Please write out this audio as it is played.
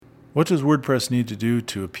What does WordPress need to do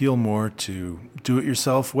to appeal more to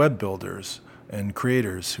do-it-yourself web builders and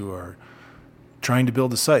creators who are trying to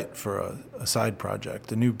build a site for a side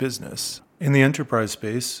project, a new business? In the enterprise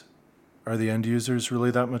space, are the end users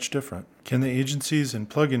really that much different? Can the agencies and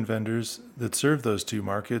plugin vendors that serve those two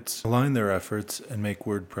markets align their efforts and make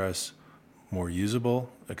WordPress more usable,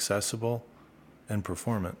 accessible, and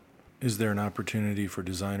performant? Is there an opportunity for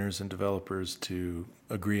designers and developers to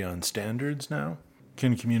agree on standards now?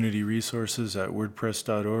 Can community resources at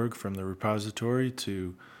WordPress.org, from the repository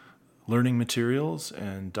to learning materials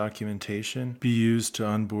and documentation, be used to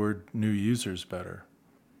onboard new users better?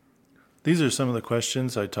 These are some of the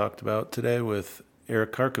questions I talked about today with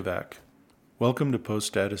Eric Karkovac. Welcome to Post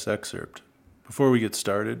Status Excerpt. Before we get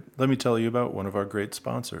started, let me tell you about one of our great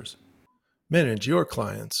sponsors. Manage your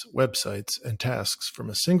clients' websites and tasks from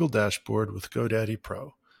a single dashboard with GoDaddy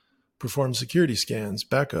Pro. Perform security scans,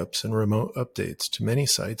 backups, and remote updates to many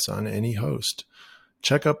sites on any host.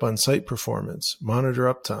 Check up on site performance,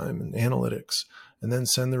 monitor uptime and analytics, and then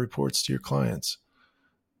send the reports to your clients.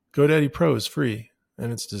 GoDaddy Pro is free,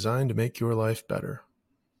 and it's designed to make your life better.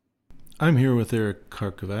 I'm here with Eric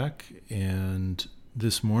Karkovac, and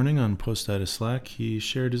this morning on Post Status Slack, he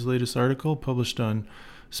shared his latest article published on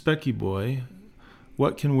Specky Boy,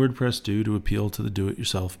 What Can WordPress Do to Appeal to the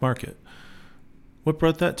Do-It-Yourself Market? What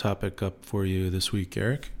brought that topic up for you this week,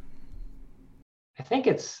 Eric? I think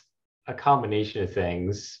it's a combination of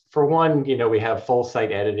things. For one, we have full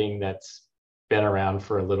site editing that's been around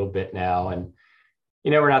for a little bit now. And,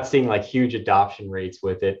 we're not seeing like huge adoption rates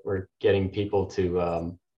with it. We're getting people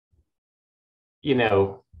to,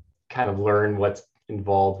 kind of learn what's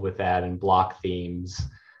involved with that and block themes.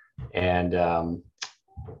 And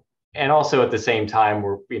also at the same time,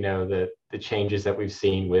 we're, the changes that we've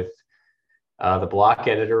seen with the block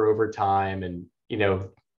editor over time. And,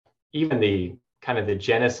 even the kind of the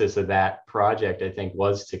genesis of that project, I think,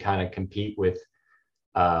 was to kind of compete with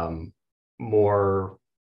more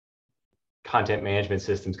content management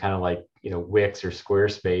systems, kind of like, Wix or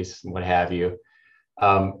Squarespace and what have you.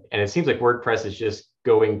 And it seems like WordPress is just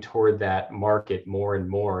going toward that market more and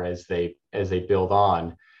more as they build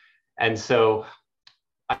on. And so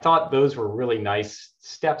I thought those were really nice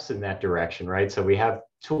steps in that direction, right? So we have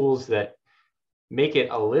tools that make it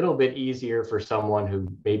a little bit easier for someone who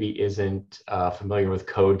maybe isn't familiar with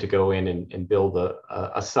code to go in and build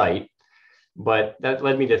a site. But that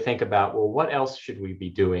led me to think about, well, what else should we be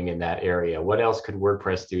doing in that area? What else could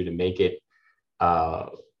WordPress do to make it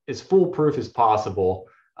as foolproof as possible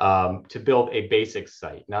to build a basic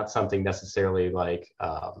site, not something necessarily like,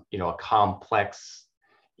 a complex,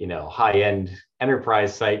 high-end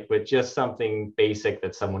enterprise site, but just something basic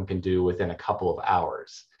that someone can do within a couple of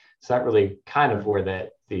hours. So that really kind of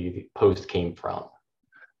where the post came from.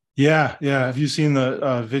 Yeah. Have you seen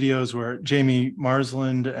the videos where Jamie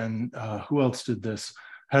Marsland and who else did this?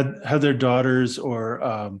 Had their daughters, or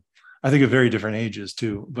I think at very different ages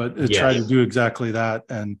too, but tried to do exactly that.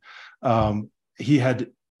 And he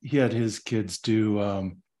had his kids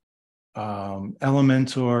do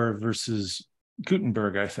Elementor versus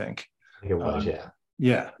Gutenberg, I think. It was, yeah.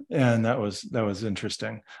 Yeah, and that was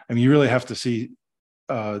interesting. I mean, you really have to see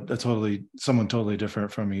someone totally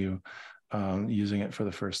different from you using it for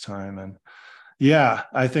the first time. And yeah,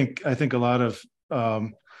 I think a lot of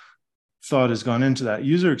thought has gone into that.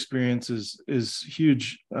 User experience is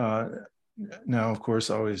huge now, of course,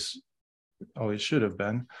 always should have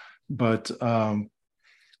been, but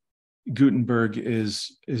Gutenberg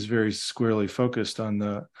is very squarely focused on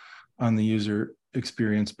the user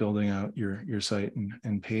experience, building out your site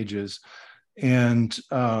and pages. And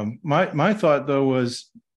my thought, though,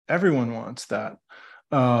 was everyone wants that.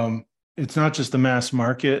 It's not just the mass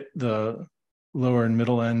market, the lower and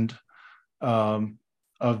middle end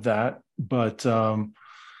of that, but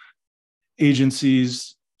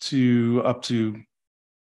agencies up to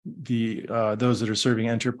the those that are serving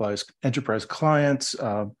enterprise clients,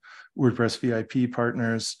 WordPress VIP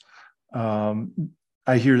partners.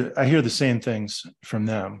 I hear the same things from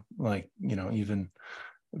them, like, even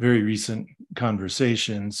very recent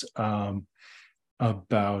conversations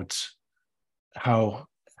about how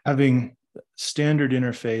having standard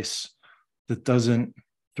interface that doesn't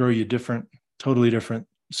throw you totally different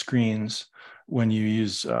screens when you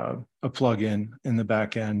use a plugin in the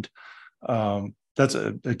back end. That's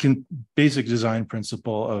a basic design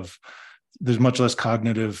principle of there's much less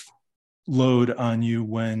cognitive load on you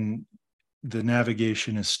when the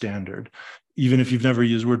navigation is standard. Even if you've never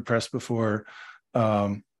used WordPress before,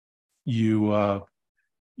 you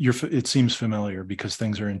it seems familiar because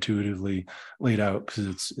things are intuitively laid out,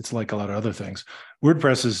 because it's like a lot of other things.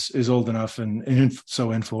 WordPress is old enough and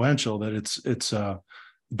so influential that its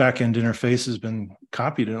back-end interface has been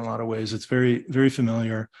copied in a lot of ways. It's very, very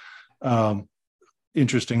familiar.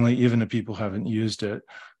 Interestingly, even if people haven't used it.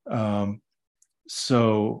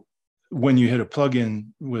 So when you hit a plugin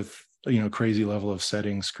with crazy level of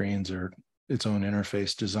settings, screens, or its own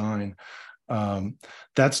interface design,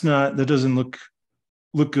 that doesn't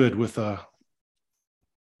look good with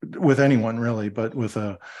anyone really, but with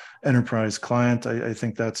a enterprise client, I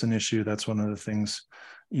think that's an issue. That's one of the things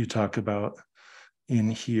you talk about in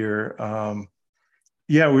here.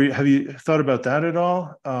 Have you thought about that at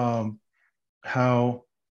all? How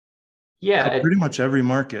pretty much every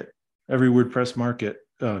WordPress market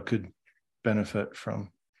could benefit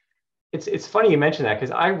from. It's funny you mentioned that,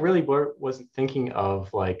 because I really wasn't thinking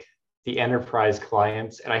of like the enterprise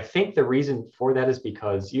clients. And I think the reason for that is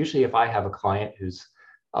because usually if I have a client who's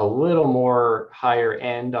a little more higher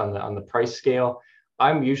end on the price scale,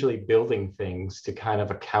 I'm usually building things to kind of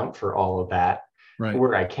account for all of that, right,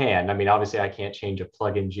 where I can. I mean, obviously I can't change a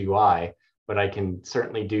plugin's UI, but I can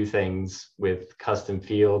certainly do things with custom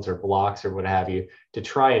fields or blocks or what have you to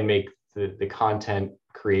try and make the content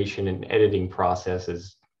creation and editing process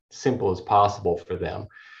as simple as possible for them.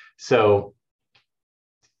 So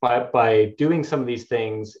by doing some of these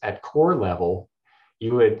things at core level,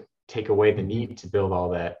 you would take away the need to build all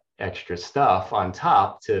that extra stuff on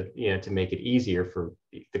top to make it easier for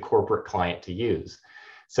the corporate client to use.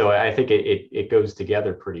 So I think it goes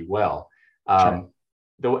together pretty well. Sure.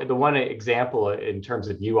 The one example in terms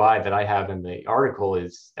of UI that I have in the article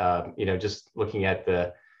is just looking at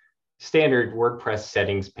the standard WordPress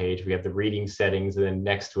settings page. We have the reading settings, and then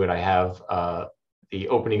next to it I have the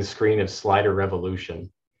opening screen of Slider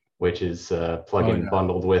Revolution, which is a plugin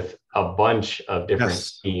bundled with a bunch of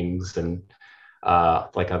different themes and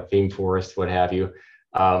like a theme forest, what have you.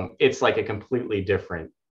 It's like a completely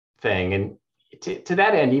different thing. And to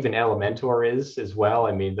that end, even Elementor is as well.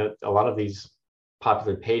 I mean, a lot of these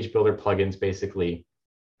popular page builder plugins basically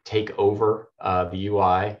take over the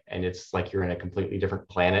UI, and it's like you're in a completely different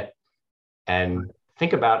planet. And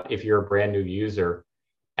think about if you're a brand new user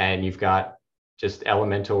and you've got just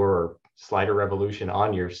Elementor or Slider Revolution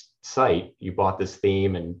on your site, you bought this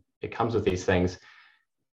theme and it comes with these things,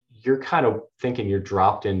 you're kind of thinking you're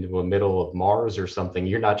dropped into the middle of Mars or something.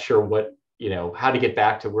 You're not sure how to get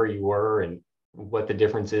back to where you were and what the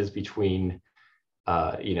difference is between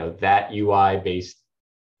that UI based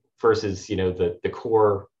versus the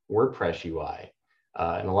core WordPress UI.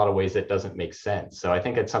 In a lot of ways that doesn't make sense. So I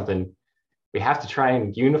think it's something we have to try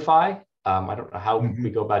and unify. I don't know how we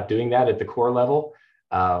go about doing that at the core level.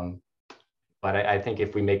 But I think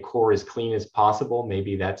if we make core as clean as possible,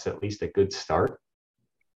 maybe that's at least a good start.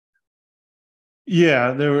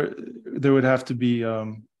 Yeah, there would have to be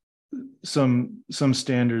some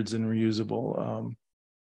standards and reusable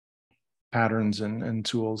patterns and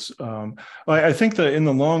tools. I think that in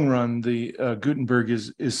the long run, the Gutenberg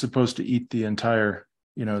is supposed to eat the entire.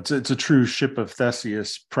 It's a true Ship of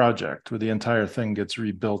Theseus project where the entire thing gets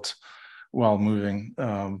rebuilt while moving,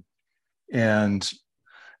 and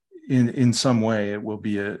in some way it will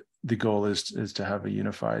be the goal is to have a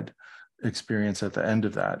unified experience at the end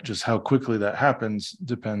of that. Just how quickly that happens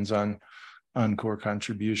depends on core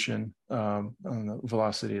contribution, on the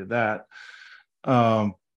velocity of that.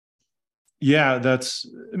 That's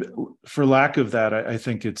for lack of that. I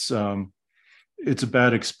think it's a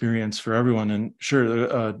bad experience for everyone. And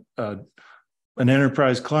sure, an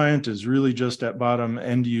enterprise client is really just at bottom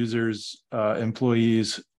end users,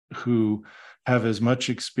 employees who have as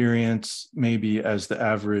much experience maybe as the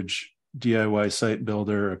average DIY site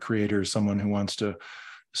builder, a creator, someone who wants to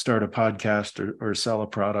start a podcast or sell a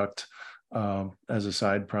product as a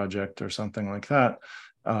side project or something like that.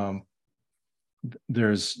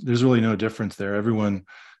 There's really no difference there. Everyone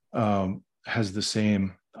has the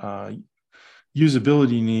same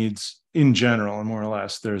usability needs in general, and more or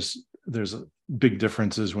less. There's big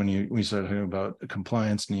differences when we start talking about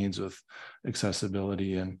compliance needs with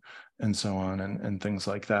accessibility and so on and things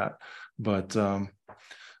like that. But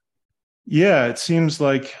it seems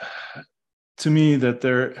like to me that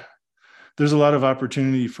there's a lot of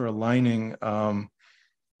opportunity for aligning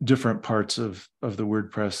different parts of the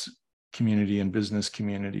WordPress community and business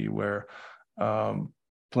community, where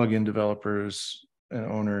plugin developers and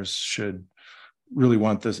owners should really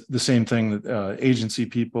want the same thing that agency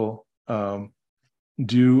people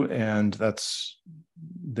do, and that's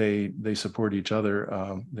they support each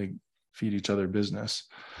other, they feed each other business.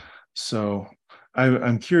 So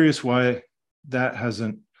I'm curious why that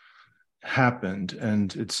hasn't happened,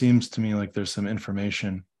 and it seems to me like there's some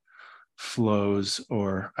information flows,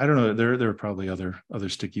 or I don't know, there are probably other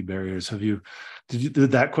sticky barriers. Did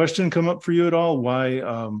that question come up for you at all? Well,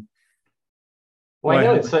 I Why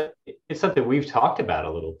know haven't it's something we've talked about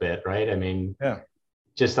a little bit, right? I mean, yeah.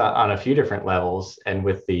 just on a few different levels, and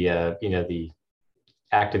with the the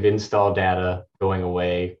active install data going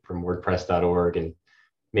away from WordPress.org, and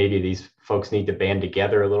maybe these folks need to band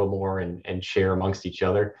together a little more and share amongst each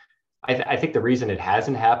other. I think the reason it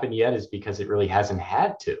hasn't happened yet is because it really hasn't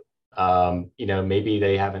had to. Maybe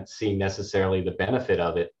they haven't seen necessarily the benefit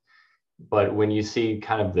of it, but when you see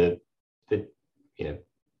kind of the you know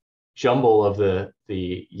jumble of the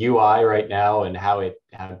UI right now and how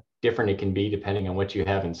different it can be depending on what you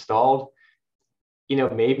have installed,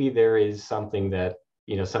 maybe there is something that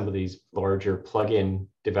some of these larger plugin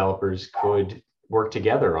developers could work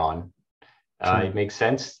together on. Sure. It makes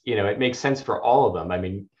sense. It makes sense for all of them. I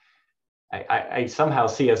mean, I somehow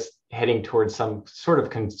see us heading towards some sort of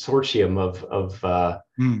consortium of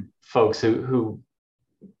folks who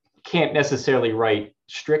can't necessarily write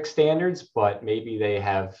strict standards, but maybe they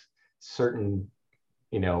have certain,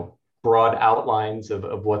 broad outlines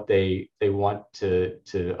of what they want to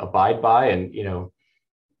abide by. And,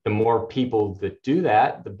 the more people that do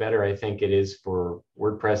that, the better I think it is for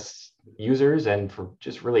WordPress users and for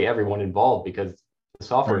just really everyone involved, because the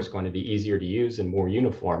software is going to be easier to use and more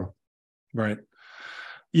uniform. Right.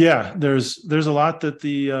 Yeah, there's a lot that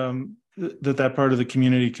that part of the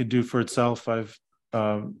community could do for itself. I've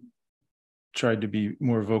tried to be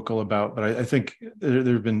more vocal about, but I think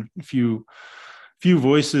there have been few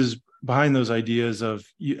voices behind those ideas of,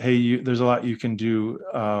 hey, there's a lot you can do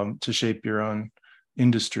to shape your own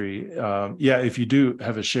industry. If you do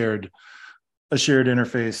have a shared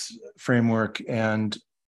interface framework and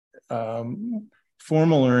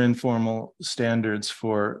formal or informal standards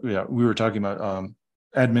for, we were talking about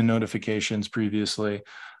admin notifications previously.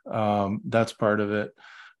 That's part of it.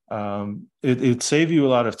 It'd save you a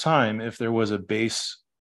lot of time if there was a base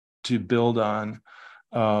to build on,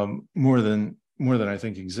 more than I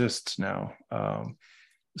think exists now,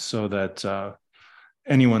 so that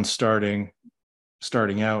anyone starting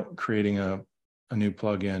out creating a new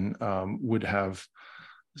plugin would have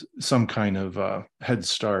some kind of head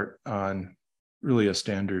start on really a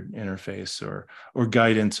standard interface or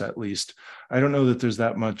guidance, at least. I don't know that there's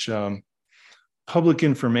that much public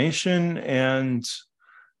information, and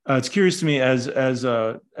it's curious to me as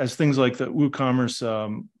things like the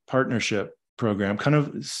WooCommerce partnership program kind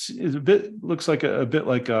of is looks like a bit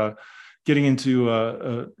like getting into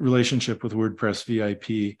a relationship with WordPress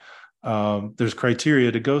VIP. There's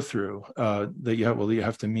criteria to go through that you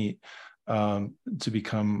have to meet to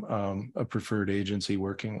become a preferred agency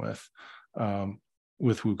working with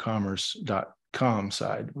WooCommerce.com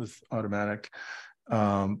side with Automattic.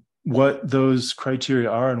 What those criteria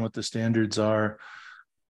are and what the standards are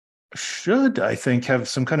should, I think, have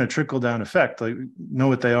some kind of trickle down effect. Like, know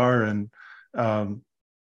what they are and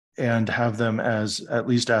have them as at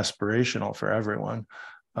least aspirational for everyone.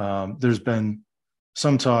 There's been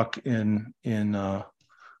some talk in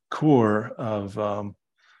Core of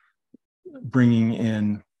bringing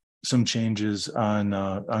in some changes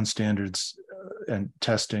on standards and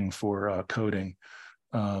testing for coding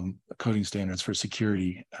standards for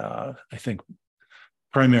security. I think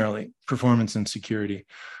primarily performance and security,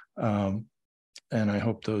 and I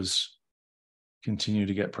hope those continue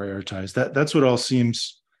to get prioritized. That's what all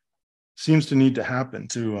seems to need to happen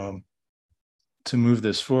to move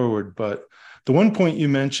this forward. But the one point you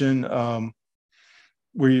mentioned,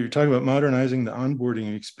 where you're talking about modernizing the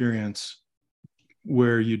onboarding experience,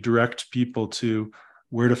 where you direct people to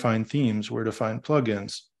where to find themes, where to find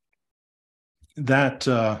plugins,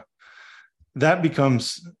 that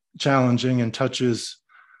becomes challenging and touches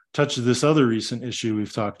this other recent issue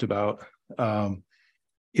we've talked about.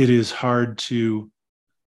 It is hard to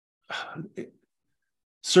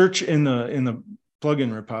search in the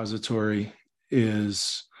plugin repository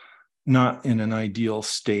is not in an ideal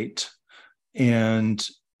state, and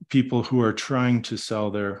people who are trying to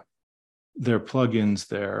sell their plugins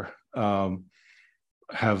there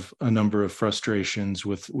have a number of frustrations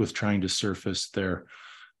with trying to surface their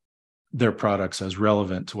products as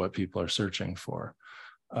relevant to what people are searching for.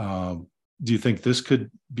 Do you think this could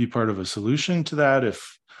be part of a solution to that,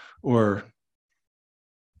 or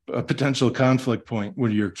a potential conflict point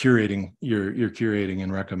when you're curating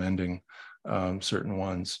and recommending certain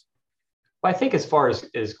ones? Well, I think as far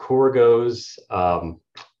as Core goes,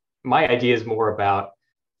 my idea is more about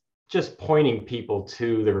just pointing people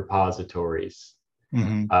to the repositories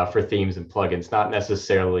for themes and plugins, not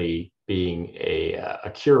necessarily being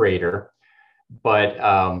a curator, but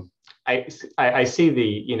I see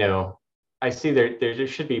I see there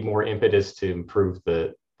should be more impetus to improve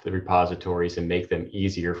the repositories and make them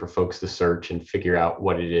easier for folks to search and figure out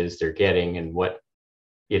what it is they're getting and what,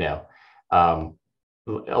 you know, um,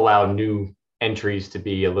 allow new entries to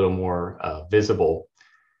be a little more visible.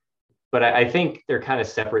 But I think they're kind of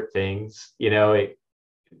separate things,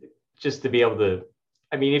 just to be able to,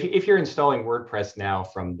 I mean, if you're installing WordPress now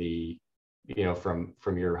from the,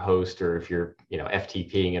 from your host, or if you're,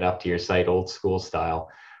 FTPing it up to your site old school style,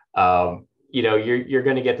 you're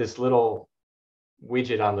going to get this little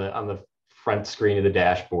widget on the front screen of the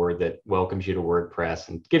dashboard that welcomes you to WordPress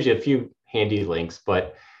and gives you a few handy links,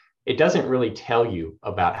 but it doesn't really tell you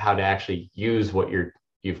about how to actually use what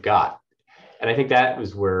you've got. And I think that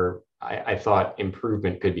was where I thought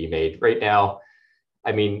improvement could be made. Right now,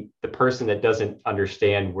 I mean, the person that doesn't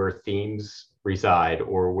understand where themes reside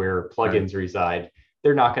or where plugins reside,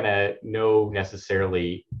 they're not going to know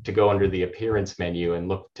necessarily to go under the appearance menu and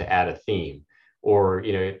look to add a theme, or,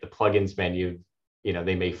 the plugins menu,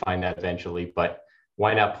 they may find that eventually, but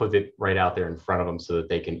why not put it right out there in front of them so that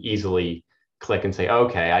they can easily click and say,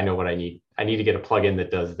 okay, I know what I need. I need to get a plugin that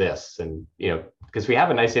does this. And, because we have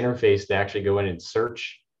a nice interface to actually go in and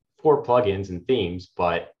search for plugins and themes,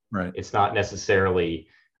 but it's not necessarily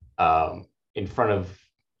in front of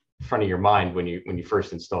your mind when you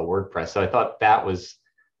first install WordPress. So I thought that was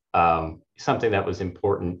something that was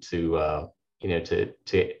important to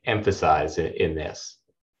emphasize in this.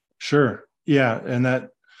 Sure. Yeah. And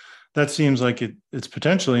that seems like it's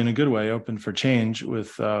potentially, in a good way, open for change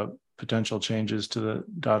with potential changes to the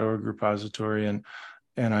 .org repository. And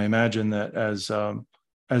I imagine that as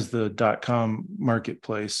the .com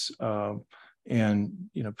marketplace and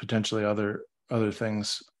potentially other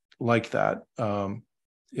things like that,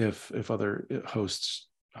 if other hosts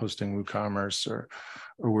hosting WooCommerce or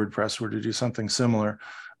WordPress were to do something similar,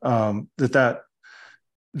 that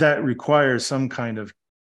requires some kind of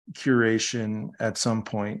curation at some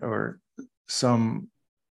point, or some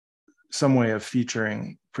way of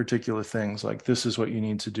featuring particular things, like this is what you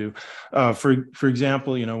need to do. For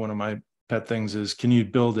example, one of my pet things is, can you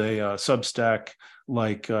build a Substack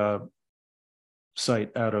like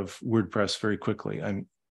site out of WordPress very quickly?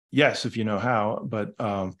 Yes, if you know how, but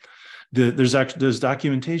there's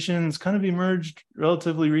documentation. It's kind of emerged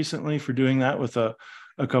relatively recently for doing that with a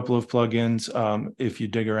couple of plugins. If you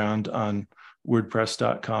dig around on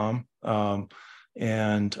WordPress.com,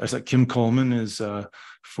 and I said Kim Coleman is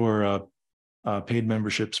for Paid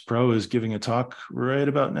Memberships Pro is giving a talk right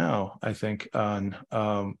about now, I think, on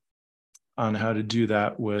how to do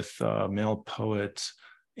that with MailPoet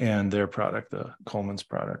and their product, the Coleman's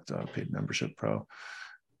product, Paid Membership Pro.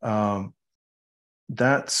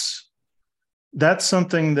 That's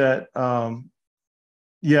something that,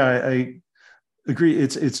 I agree.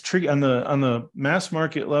 It's tricky on the mass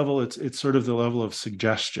market level. It's sort of the level of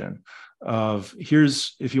suggestion of,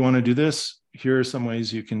 if you want to do this, here are some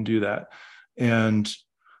ways you can do that. And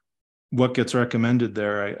what gets recommended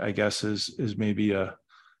there, I guess, is maybe a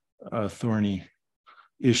thorny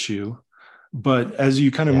issue. But as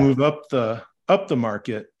you kind of move up the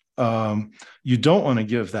market, you don't want to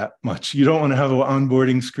give that much. You don't want to have an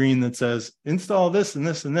onboarding screen that says install this and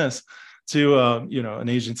this and this to an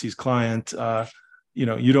agency's client. They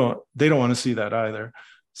don't want to see that either.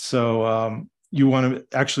 So you want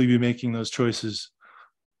to actually be making those choices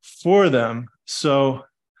for them. So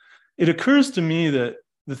it occurs to me that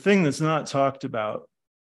the thing that's not talked about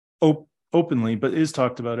openly, but is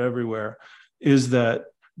talked about everywhere, is that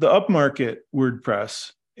the upmarket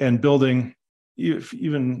WordPress and building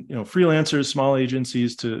even freelancers, small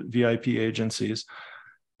agencies to VIP agencies,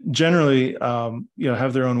 generally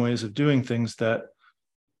have their own ways of doing things that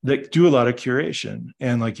do a lot of curation.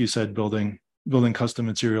 And like you said, building custom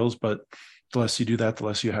materials, but the less you do that, the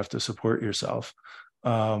less you have to support yourself.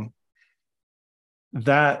 That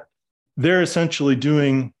they're essentially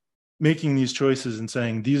making these choices and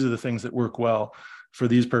saying, these are the things that work well for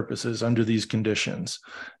these purposes under these conditions.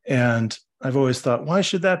 And I've always thought, why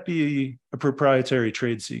should that be a proprietary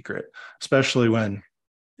trade secret, especially when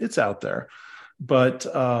it's out there? But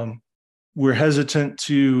we're hesitant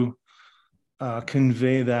to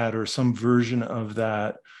convey that, or some version of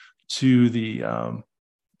that, to the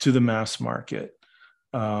mass market.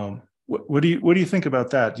 What do you think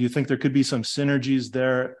about that? Do you think there could be some synergies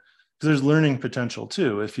there? Because there's learning potential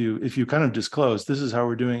too. If you kind of disclose, this is how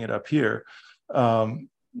we're doing it up here,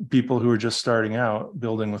 people who are just starting out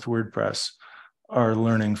building with WordPress are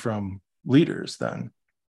learning from leaders then.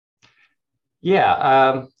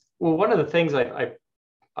 Yeah. Well, one of the things I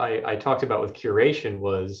I talked about with curation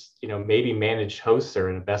was, maybe managed hosts are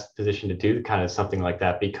in the best position to do kind of something like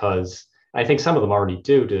that, because I think some of them already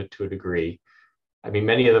do to a degree. I mean,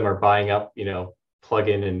 many of them are buying up,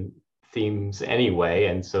 plugin and themes anyway.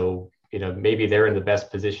 And so, maybe they're in the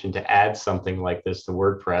best position to add something like this to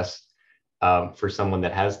WordPress for someone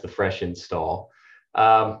that has the fresh install.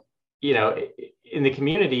 In the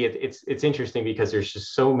community, it's interesting because there are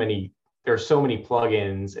so many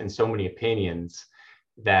plugins and so many opinions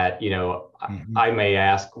that I may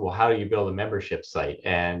ask, well, how do you build a membership site?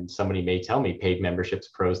 And somebody may tell me paid memberships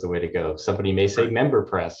pro is the way to go. Somebody may say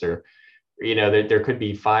MemberPress, or there could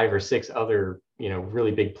be 5 or 6 other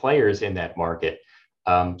really big players in that market.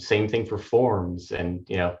 Same thing for forms, and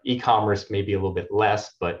e-commerce may be a little bit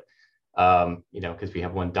less, but because we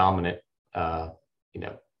have one dominant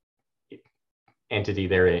entity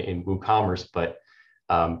there in WooCommerce. But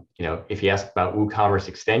if you ask about WooCommerce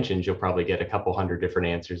extensions, you'll probably get a couple hundred different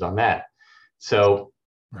answers on that. So,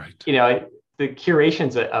 right. The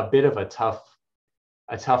curation's a bit of a tough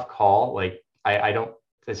call. Like I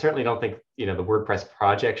certainly don't think the WordPress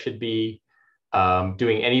project should be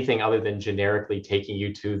doing anything other than generically taking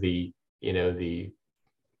you to the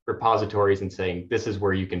repositories and saying this is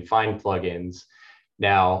where you can find plugins.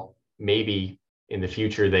 Now, maybe in the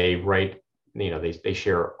future they write, they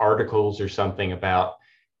share articles or something about,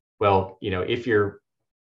 well, if you're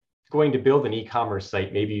going to build an e-commerce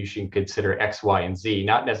site, maybe you should consider X, Y, and Z,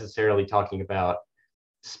 not necessarily talking about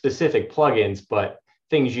specific plugins, but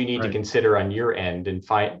things you need to consider on your end and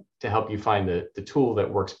to help you find the tool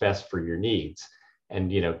that works best for your needs,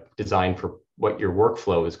 and design for what your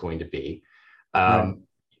workflow is going to be.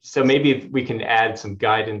 So maybe we can add some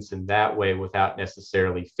guidance in that way without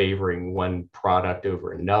necessarily favoring one product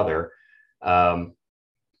over another.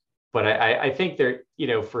 But I think there,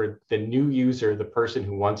 for the new user, the person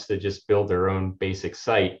who wants to just build their own basic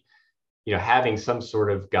site, having some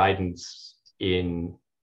sort of guidance in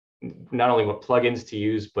not only what plugins to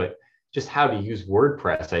use, but just how to use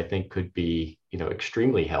WordPress, I think could be,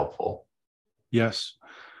 extremely helpful. Yes.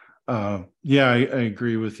 Yeah, I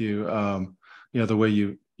agree with you. The way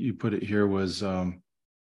you put it here was, who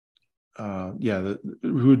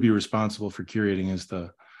would be responsible for curating is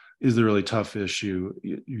the really tough issue.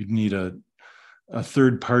 You'd need a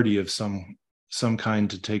third party of some kind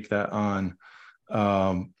to take that on.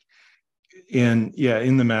 And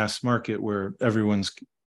in the mass market where everyone's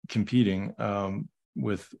competing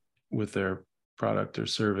with their product or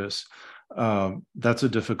service, that's a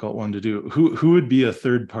difficult one to do. Who would be a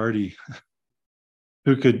third party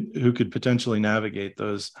who could potentially navigate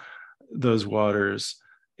those waters?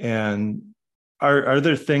 And are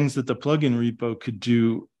there things that the plugin repo could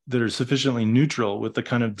do that are sufficiently neutral with the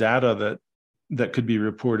kind of data that could be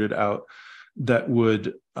reported out that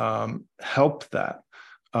would help that?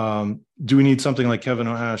 Do we need something like Kevin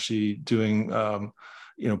Ohashi doing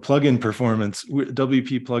plugin performance,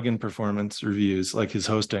 WP plugin performance reviews, like his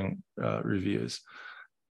hosting reviews?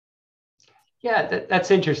 Yeah,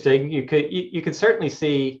 that's interesting. You could certainly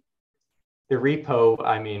see the repo.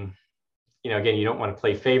 I mean, again, you don't want to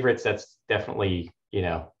play favorites. That's definitely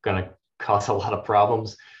going to cause a lot of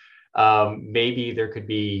problems. Maybe there could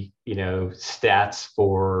be stats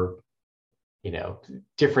for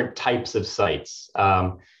different types of sites.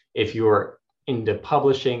 If you're into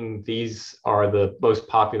publishing, these are the most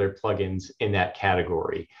popular plugins in that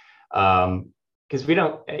category. Because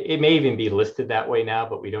it may even be listed that way now,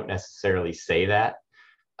 but we don't necessarily say that.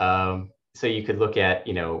 So you could look at,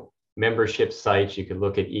 membership sites, you could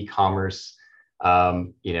look at e-commerce,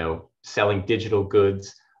 selling digital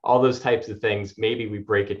goods, all those types of things. Maybe we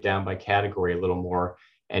break it down by category a little more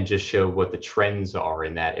and just show what the trends are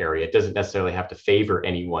in that area. It doesn't necessarily have to favor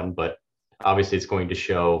anyone, but obviously it's going to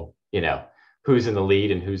show, who's in the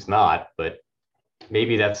lead and who's not. But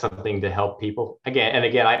maybe that's something to help people. Again,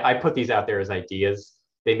 I put these out there as ideas.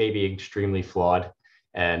 They may be extremely flawed.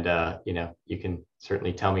 And, you can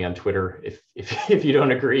certainly tell me on Twitter if you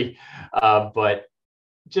don't agree. But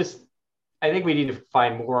I think we need to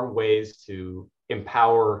find more ways to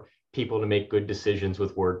empower people to make good decisions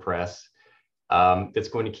with WordPress. That's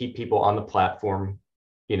going to keep people on the platform,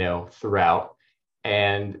 throughout.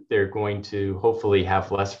 And they're going to hopefully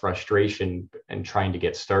have less frustration in trying to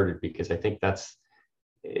get started, because I think that's,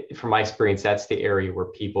 from my experience, that's the area where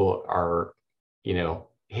people are,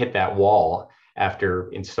 hit that wall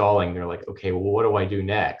after installing. They're like, okay, well, what do I do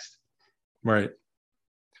next? Right.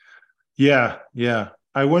 Yeah.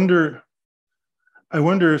 I wonder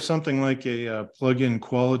if something like a plugin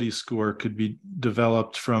quality score could be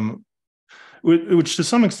developed from, which to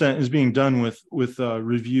some extent is being done with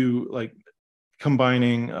review, like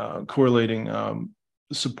combining, correlating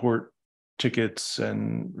support tickets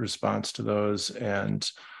and response to those, and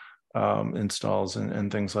installs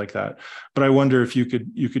and things like that. But I wonder if you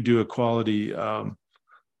could do a quality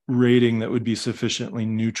rating that would be sufficiently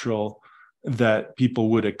neutral that people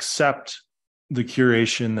would accept the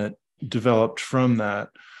curation that developed from that.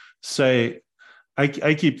 Say, I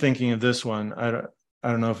keep thinking of this one. I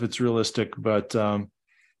don't know if it's realistic, but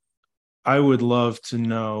I would love to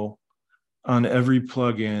know on every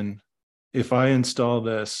plugin, if I install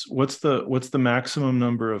this, what's the maximum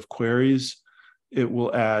number of queries it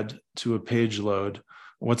will add to a page load?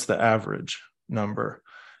 What's the average number?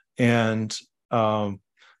 And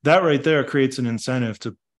that right there creates an incentive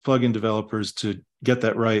to plugin developers to get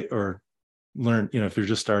that right, or learn, if you're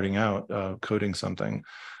just starting out coding something,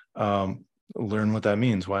 learn what that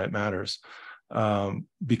means, why it matters,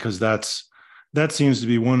 because that seems to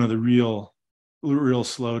be one of the real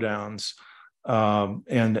slowdowns,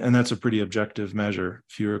 and that's a pretty objective measure: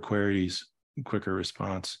 fewer queries, quicker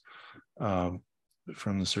response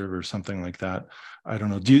from the server, something like that. I don't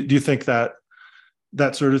know. Do you think that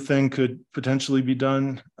sort of thing could potentially be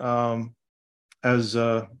done as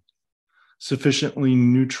a sufficiently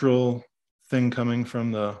neutral thing coming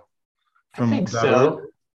from I think so.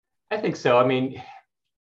 I think so. I mean,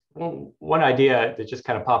 one idea that just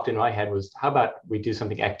kind of popped in my head was, how about we do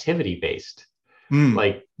something activity based?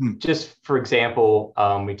 Like, just for example,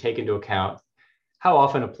 we take into account how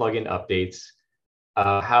often a plugin updates,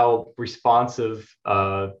 how responsive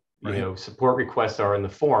support requests are in the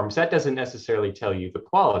forums. That doesn't necessarily tell you the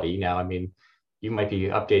quality. Now, I mean, you might be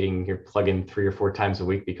updating your plugin 3 or 4 times a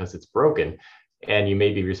week because it's broken, and you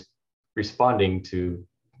may be responding to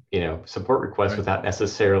support requests without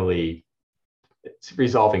necessarily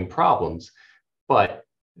resolving problems. But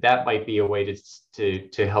that might be a way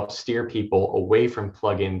to help steer people away from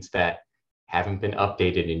plugins that haven't been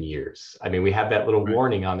updated in years. I mean, we have that little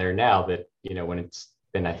warning on there now that, when it's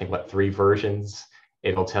been, I think, 3 versions,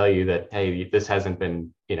 it'll tell you that, hey, this hasn't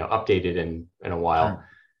been, updated in a while.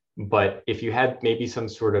 But if you had maybe some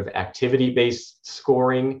sort of activity-based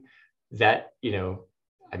scoring, that,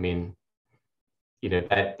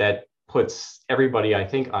 that puts everybody, I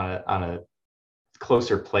think, on a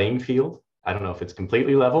closer playing field. I don't know if it's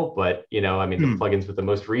completely level, but the plugins with the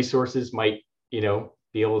most resources might be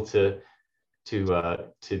able to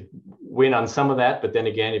win on some of that. But then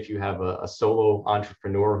again, if you have a solo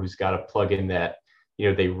entrepreneur who's got a plugin that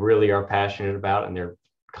they really are passionate about and they're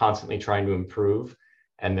constantly trying to improve,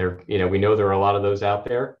 and we know there are a lot of those out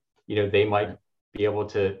there, they might be able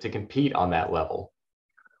to compete on that level.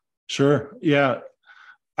 Sure. Yeah.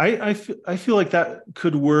 I feel like that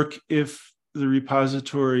could work if the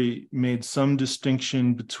repository made some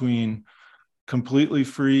distinction between completely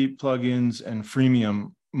free plugins and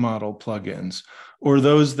freemium model plugins, or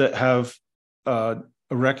those that have a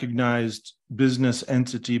recognized business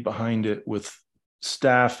entity behind it with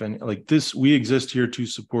staff and like this. We exist here to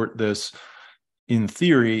support this in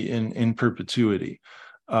theory in perpetuity,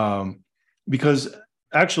 because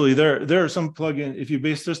actually there are some plugins, if you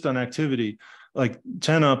base this on activity, like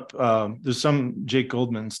 10up, there's some Jake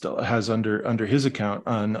Goldman still has under his account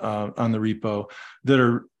on the repo that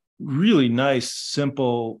are really nice,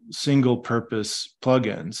 simple, single purpose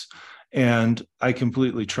plugins. And I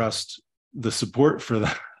completely trust the support for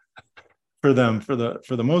that, for them for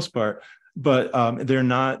the most part, but they're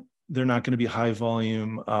not going to be high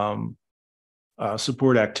volume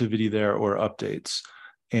support activity there or updates.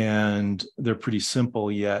 And they're pretty simple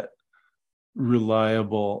yet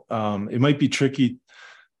reliable. It might be tricky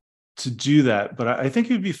to do that, but I think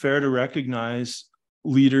it would be fair to recognize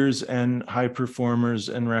leaders and high performers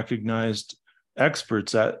and recognized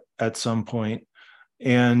experts at some point,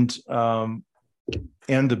 and the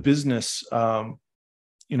business, the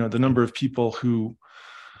number of people who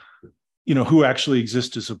actually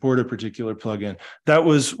exist to support a particular plugin. That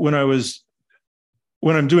was when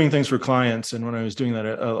I'm doing things for clients, and when I was doing that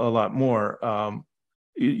a lot more.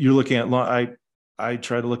 You're looking at I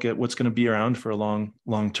try to look at what's going to be around for a long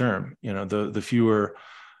term. The fewer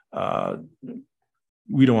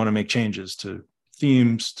we don't want to make changes to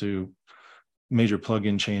themes, to major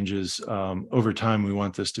plugin changes. Over time, we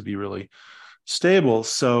want this to be really stable.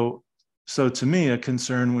 So to me, a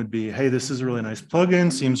concern would be, hey, this is a really nice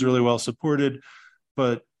plugin, seems really well supported,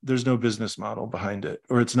 but there's no business model behind it,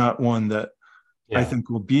 or it's not one that I think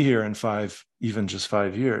will be here in even just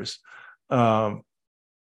 5 years.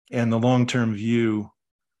 And the long-term view,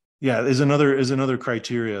 is another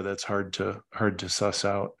criteria that's hard to suss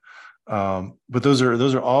out. But those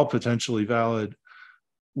are all potentially valid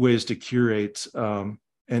ways to curate and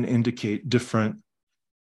indicate different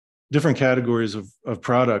categories of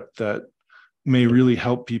product that may really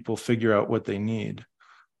help people figure out what they need.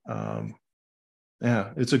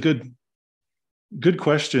 Yeah, it's a good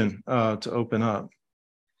question to open up.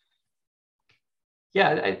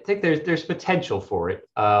 Yeah, I think there's potential for it.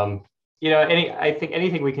 I think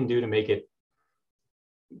anything we can do to make it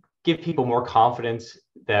give people more confidence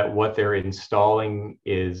that what they're installing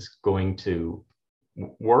is going to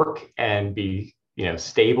work and be,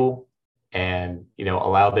 stable, and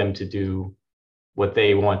allow them to do what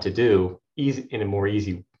they want to do easy in a more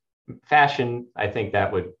easy fashion. I think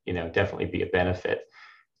that would, definitely be a benefit.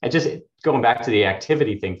 And just going back to the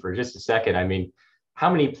activity thing for just a second, I mean, how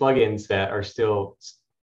many plugins that are still,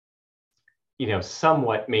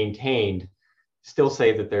 somewhat maintained still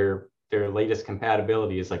say that their latest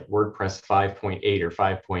compatibility is like WordPress 5.8 or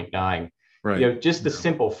 5.9. Right. Just the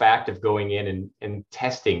simple fact of going in and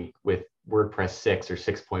testing with WordPress 6 or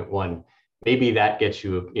 6.1, maybe that gets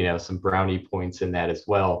you, some brownie points in that as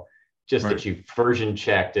well. Just Right. that you've version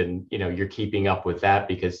checked and, you're keeping up with that,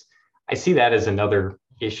 because I see that as another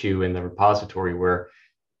issue in the repository where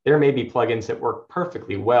there may be plugins that work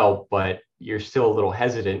perfectly well, but you're still a little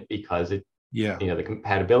hesitant because the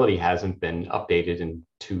compatibility hasn't been updated in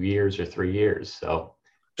 2 years or 3 years. So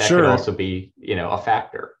that could also be, a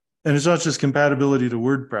factor. And it's not just compatibility to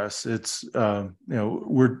WordPress. It's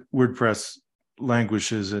WordPress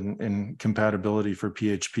languishes in compatibility for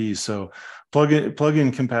PHP. So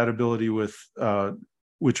plugin compatibility with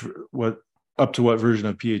what up to what version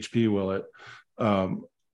of PHP will it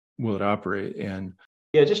operate? And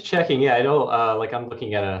yeah, just checking. Yeah, I know. Like I'm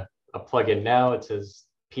looking at a plugin now. It says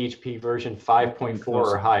PHP version 5.4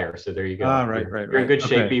 or higher. So there you go. Right. You're in good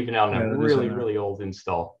shape, even on a really, really really old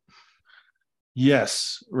install.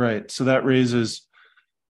 Yes, right. So that raises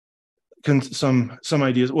some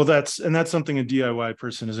ideas. Well, that's something a DIY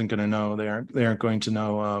person isn't going to know. They aren't going to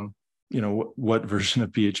know, what version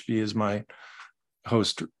of PHP is my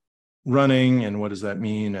host running, and what does that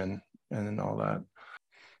mean, and all that.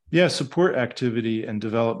 Yeah, support activity and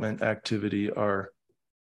development activity are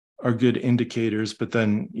good indicators, but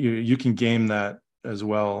then you can game that as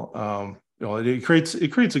well. It creates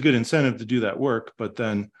a good incentive to do that work, but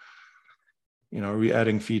then, are we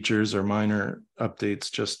adding features or minor updates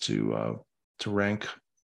just to rank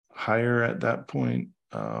higher at that point?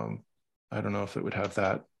 I don't know if it would have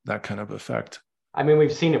that kind of effect. I mean,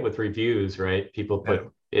 we've seen it with reviews, right? People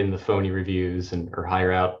put in the phony reviews or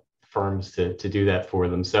hire out firms to do that for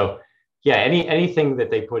them. So yeah, anything that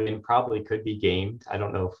they put in probably could be gamed. I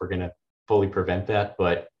don't know if we're going to fully prevent that,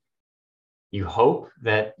 but you hope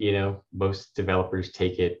that, most developers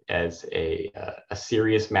take it as a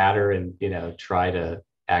serious matter and, try to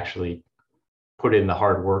actually put in the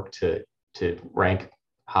hard work to rank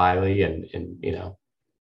highly, and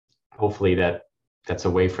hopefully that's a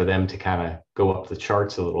way for them to kind of go up the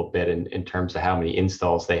charts a little bit in terms of how many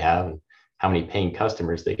installs they have and how many paying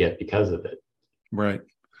customers they get because of it. Right.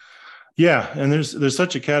 Yeah, and there's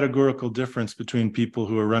such a categorical difference between people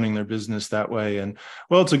who are running their business that way, and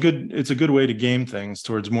well, it's a good way to game things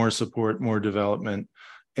towards more support, more development,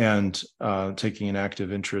 and taking an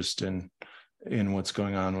active interest in what's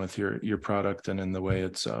going on with your product and in the way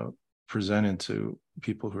it's presented to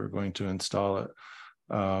people who are going to install it.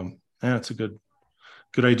 Yeah, it's a good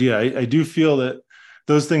idea. I do feel that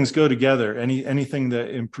those things go together. Anything that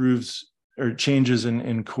improves or changes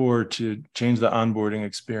in core to change the onboarding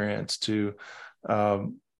experience, to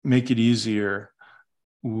make it easier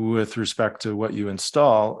with respect to what you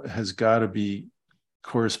install, has got to be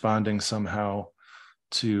corresponding somehow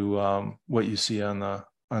to what you see on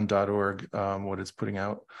 .org, what it's putting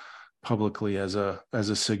out publicly as a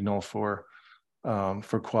signal for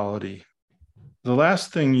quality. The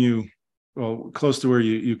last thing close to where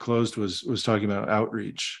you closed was talking about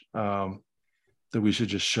outreach, that we should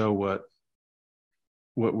just show what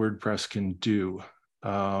WordPress can do.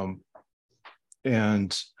 And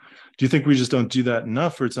do you think we just don't do that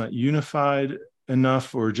enough, or it's not unified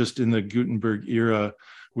enough, or just in the Gutenberg era,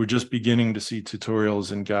 we're just beginning to see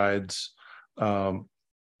tutorials and guides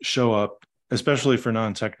show up, especially for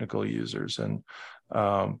non-technical users? And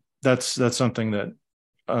that's something that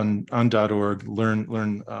on .org, learn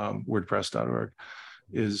WordPress.org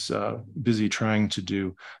is busy trying to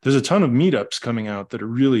do. There's a ton of meetups coming out that are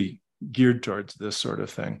really geared towards this sort of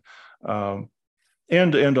thing,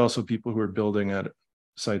 and also people who are building at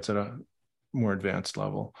sites at a more advanced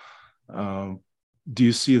level. Do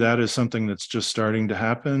you see that as something that's just starting to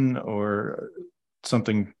happen, or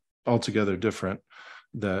something altogether different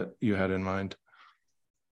that you had in mind?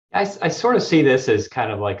 I sort of see this as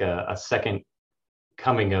kind of like a second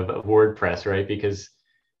coming of WordPress, right? Because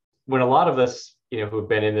when a lot of us who have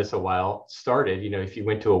been in this a while started, if you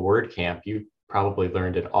went to a WordCamp, you probably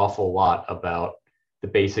learned an awful lot about the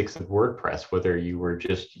basics of WordPress, whether you were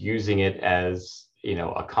just using it as,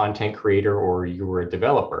 a content creator or you were a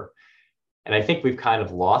developer. And I think we've kind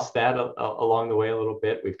of lost that along the way a little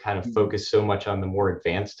bit. We've kind of focused so much on the more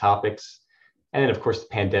advanced topics. And then, of course, the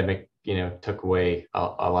pandemic, took away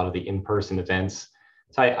a lot of the in-person events.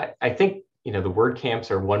 So I think, the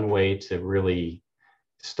WordCamps are one way to really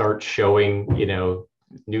start showing, new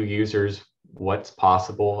users what's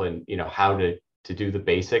possible and, how to do the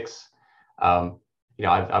basics. I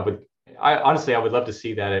honestly, I would love to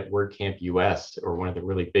see that at WordCamp US or one of the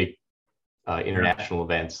really big international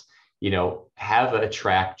events, have a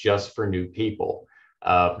track just for new people,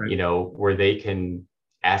 where they can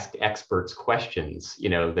ask experts questions,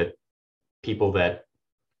 that people that,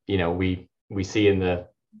 we see in the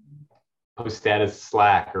post status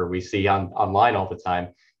Slack or we see online all the time,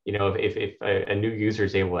 if a new user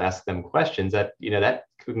is able to ask them questions, that, that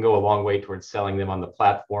can go a long way towards selling them on the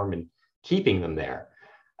platform and keeping them there.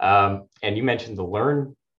 And you mentioned the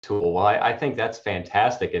Learn tool. Well, I think that's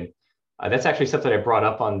fantastic. And that's actually something I brought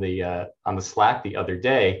up on the Slack the other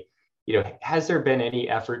day. Has there been any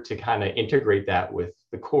effort to kind of integrate that with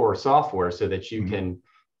the core software so that you can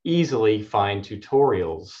easily find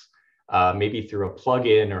tutorials, maybe through a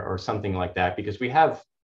plugin or something like that? Because we have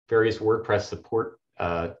various WordPress support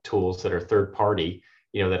tools that are third party,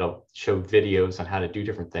 that'll show videos on how to do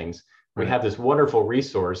different things. We have this wonderful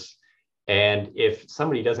resource. And if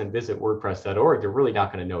somebody doesn't visit WordPress.org, they're really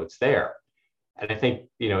not going to know it's there. And I think,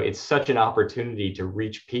 it's such an opportunity to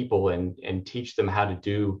reach people and teach them how to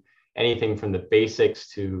do anything from the basics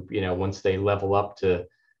to, once they level up to,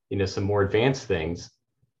 some more advanced things.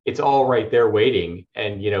 It's all right there waiting.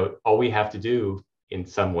 And, all we have to do in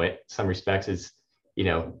some respects is,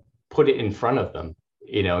 put it in front of them,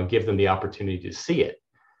 and give them the opportunity to see it.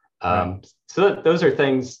 So those are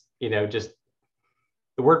things, just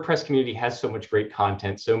the WordPress community has so much great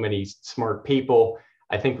content, so many smart people.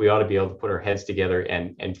 I think we ought to be able to put our heads together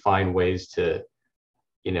and find ways to,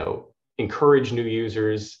 encourage new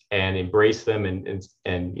users and embrace them and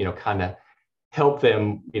kind of help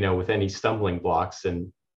them, with any stumbling blocks.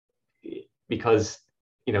 And because,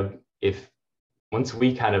 if once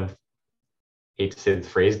we kind of, hate to say the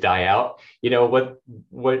phrase, die out,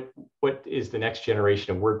 what is the next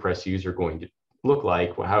generation of WordPress user going to look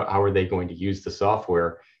like? How are they going to use the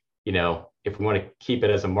software? If we want to keep it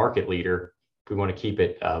as a market leader, if we want to keep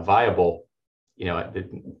it viable,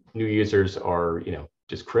 the new users are,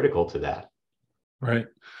 just critical to that. Right.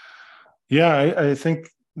 Yeah, I think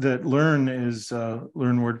that Learn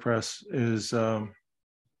WordPress is a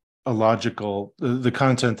logical, the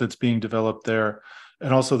content that's being developed there,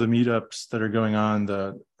 and also the meetups that are going on,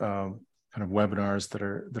 the kind of webinars that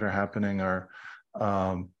are happening are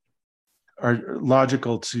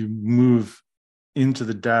logical to move into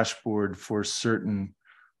the dashboard for certain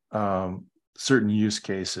use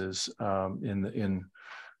cases in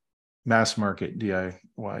mass market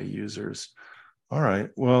DIY users. All right.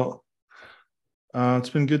 Well, it's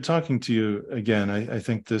been good talking to you again. I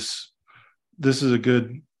think this is a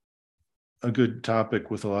good topic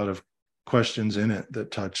with a lot of questions in it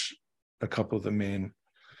that touch a couple of the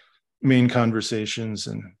main conversations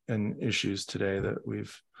and issues today that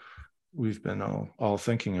we've been all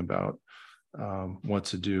thinking about, what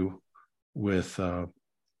to do with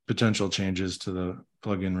potential changes to the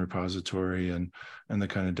plugin repository and the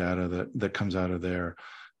kind of data that comes out of there,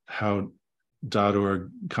 how .org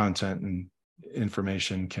content and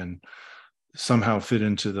information can somehow fit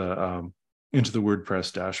into the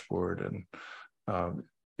WordPress dashboard and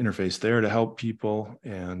interface there to help people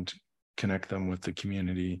and connect them with the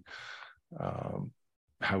community,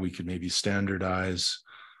 how we could maybe standardize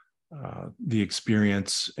the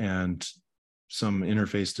experience and some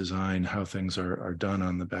interface design, how things are done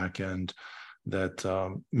on the back end that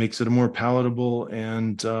makes it a more palatable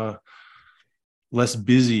and less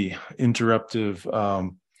busy, interruptive,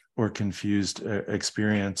 or confused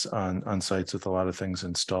experience on sites with a lot of things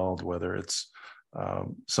installed, whether it's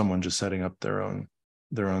someone just setting up their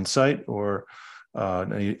own site or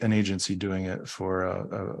an agency doing it for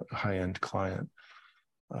a high-end client.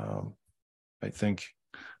 I think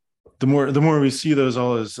the more we see those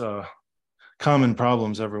all as common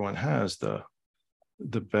problems everyone has, the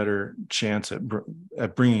better chance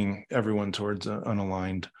at bringing everyone towards an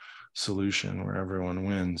aligned solution where everyone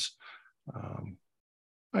wins.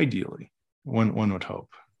 Ideally, one would hope.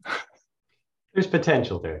 There's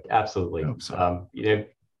potential there, absolutely. I hope so.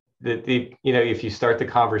 If you start the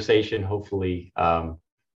conversation, hopefully,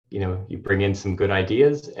 you bring in some good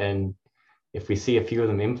ideas, and if we see a few of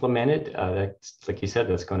them implemented, that's, like you said,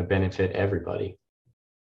 that's going to benefit everybody.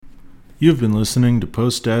 You've been listening to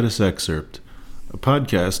Post Status Excerpt, a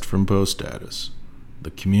podcast from Post Status,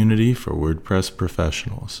 the community for WordPress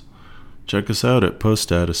professionals. Check us out at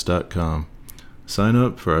poststatus.com. Sign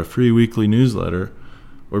up for our free weekly newsletter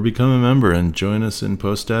or become a member and join us in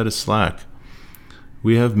Post Status Slack.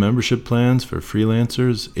 We have membership plans for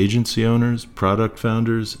freelancers, agency owners, product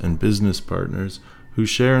founders, and business partners who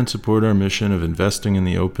share and support our mission of investing in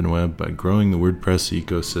the open web by growing the WordPress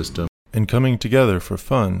ecosystem and coming together for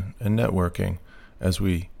fun and networking as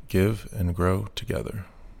we give and grow together.